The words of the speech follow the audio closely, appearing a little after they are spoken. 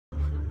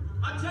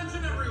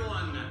Attention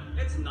everyone!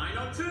 It's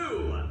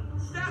 9:02!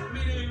 Staff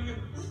meeting!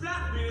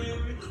 Staff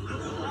meeting!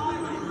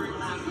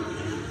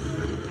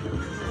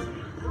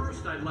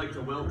 First, I'd like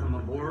to welcome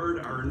aboard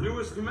our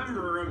newest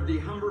member of the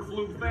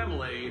Humberflug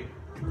family,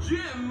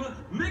 Jim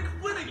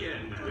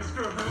McFlinigan!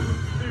 Mr.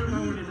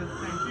 Humberflug,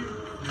 thank you.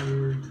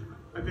 Fired.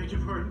 I beg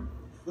your pardon?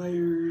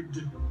 Fired.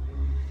 Did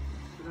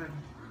I...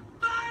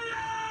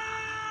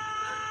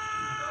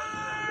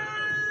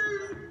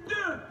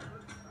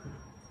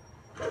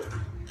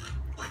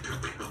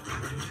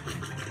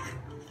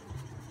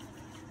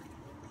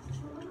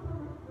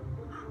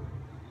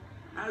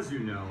 As you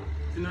know,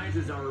 tonight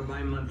is our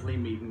bi-monthly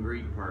meet and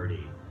greet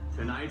party.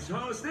 Tonight's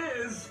host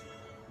is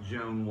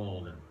Joan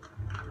Walden.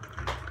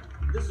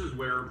 This is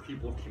where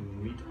people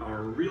can meet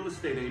our real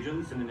estate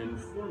agents in an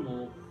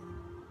informal,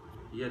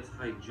 yet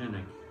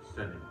hygienic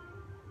setting.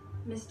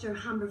 Mr.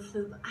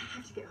 Humberflug, I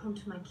have to get home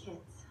to my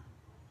kids.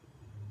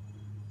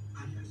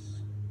 Ah, yes.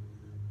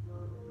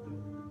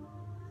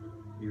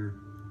 Your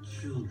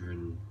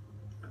children.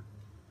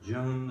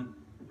 Joan,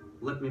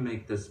 let me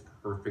make this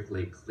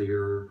perfectly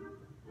clear.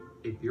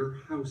 If your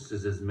house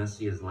is as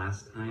messy as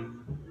last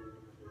time,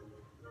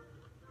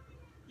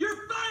 you're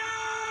fired!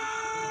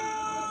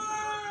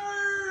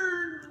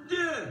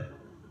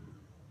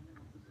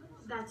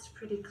 That's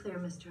pretty clear,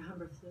 Mr.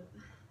 Humberflug.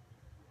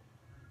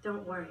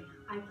 Don't worry,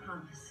 I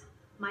promise.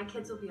 My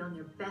kids will be on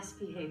their best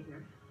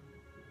behavior.